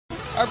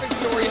Our big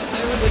story at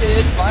noon, it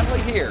is finally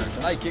here.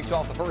 Tonight kicks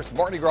off the first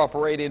Mardi Gras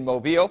parade in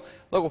Mobile.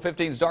 Local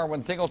 15's Darwin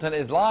Singleton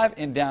is live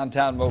in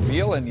downtown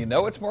Mobile, and you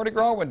know it's Mardi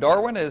Gras when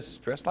Darwin is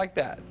dressed like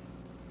that.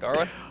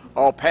 Darwin?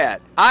 Oh,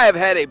 Pat, I have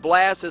had a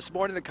blast this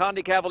morning. The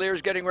Conde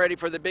Cavaliers getting ready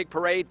for the big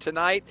parade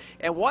tonight.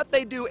 And what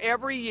they do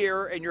every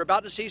year, and you're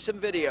about to see some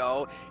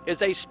video, is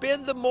they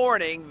spend the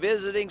morning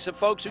visiting some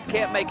folks who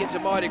can't make it to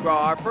Mardi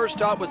Gras. Our first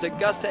stop was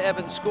Augusta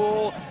Evans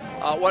School,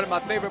 one of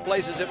my favorite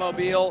places in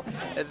Mobile.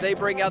 They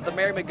bring out the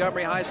Mary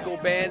Montgomery High School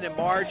band in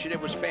March, and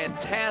it was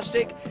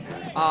fantastic.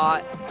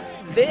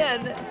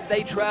 Then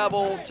they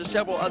travel to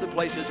several other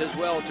places as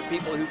well to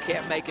people who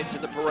can't make it to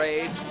the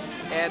parades.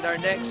 And our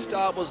next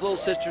stop was Little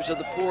Sisters of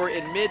the Poor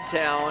in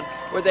Midtown,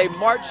 where they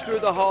march through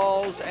the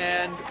halls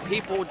and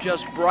people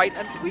just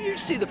brighten. You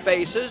see the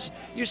faces.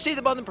 You see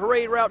them on the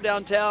parade route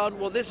downtown.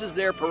 Well, this is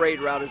their parade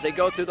route as they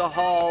go through the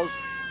halls,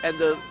 and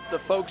the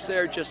folks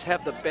there just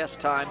have the best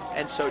time,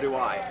 and so do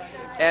I.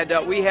 And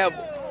we have,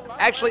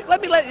 actually,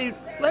 let me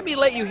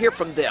let you hear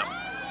from them.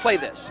 Play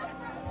this.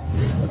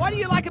 What do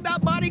you like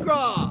about Mardi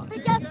Gras?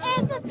 Because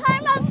it's the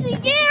time of the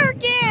year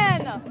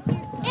again.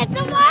 It's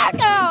a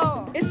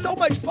Marco. It's so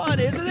much fun,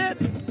 isn't it?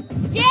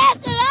 Yes,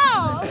 it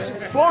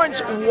is. Florence,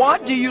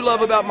 what do you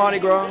love about Mardi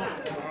Gras?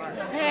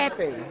 It's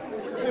happy.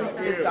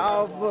 It's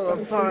all full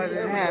of fun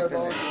and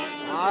happiness.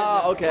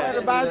 Ah, okay.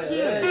 What about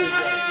you?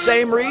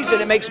 Same reason,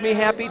 it makes me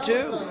happy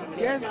too.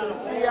 Yes, to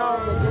see all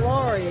the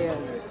glory in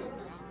it.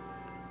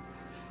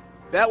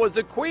 That was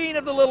the Queen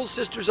of the Little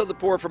Sisters of the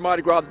Poor for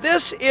Mardi Gras.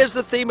 This is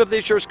the theme of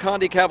this year's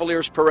Conde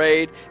Cavaliers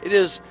Parade. It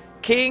is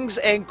Kings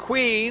and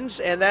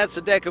Queens, and that's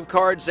a deck of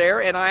cards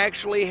there. And I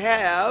actually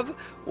have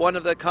one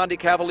of the Conde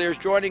Cavaliers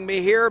joining me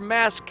here.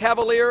 Masked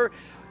Cavalier,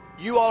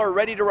 you all are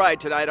ready to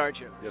ride tonight, aren't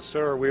you? Yes,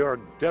 sir. We are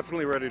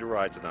definitely ready to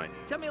ride tonight.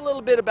 Tell me a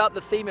little bit about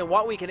the theme and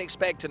what we can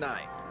expect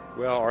tonight.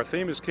 Well, our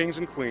theme is Kings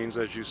and Queens,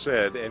 as you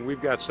said, and we've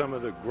got some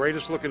of the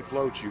greatest looking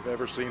floats you've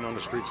ever seen on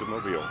the streets of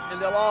Mobile.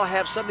 And they'll all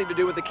have something to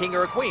do with a king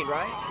or a queen,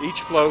 right?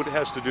 Each float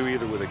has to do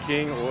either with a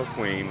king or a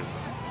queen,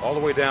 all the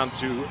way down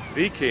to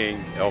the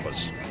king,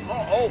 Elvis.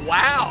 Oh,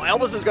 wow.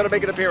 Elvis is going to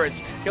make an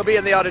appearance. He'll be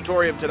in the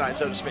auditorium tonight,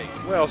 so to speak.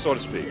 Well, so to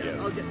speak, yes.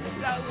 Okay.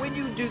 Now, when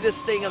you do this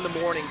thing in the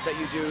mornings that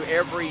you do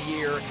every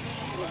year,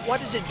 what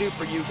does it do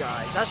for you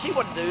guys? I see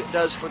what it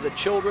does for the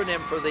children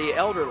and for the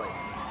elderly.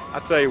 I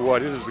tell you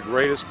what, it is the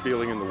greatest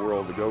feeling in the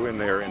world to go in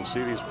there and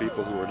see these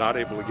people who are not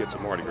able to get to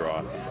Mardi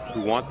Gras,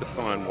 who want the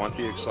fun, want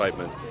the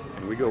excitement,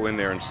 and we go in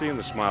there and seeing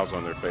the smiles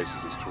on their faces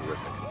is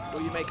terrific.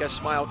 Well, you make us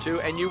smile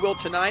too, and you will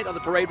tonight on the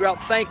parade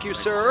route. Thank you,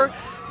 sir.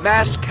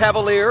 Masked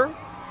Cavalier,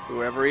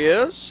 whoever he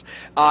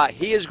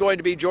is going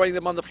to be joining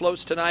them on the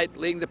floats tonight,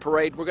 leading the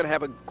parade. We're going to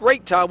have a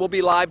great time. We'll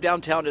be live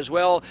downtown as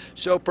well.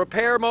 So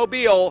prepare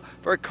Mobile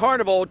for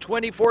Carnival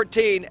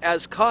 2014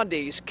 as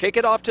Condes kick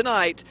it off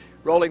tonight,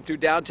 rolling through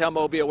downtown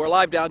Mobile. We're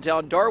live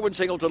downtown. Darwin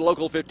Singleton,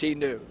 Local 15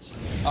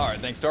 News. All right,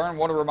 thanks, Darwin.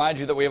 Want to remind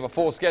you that we have a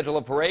full schedule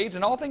of parades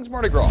and all things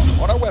Mardi Gras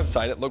on our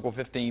website at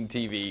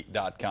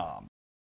local15tv.com.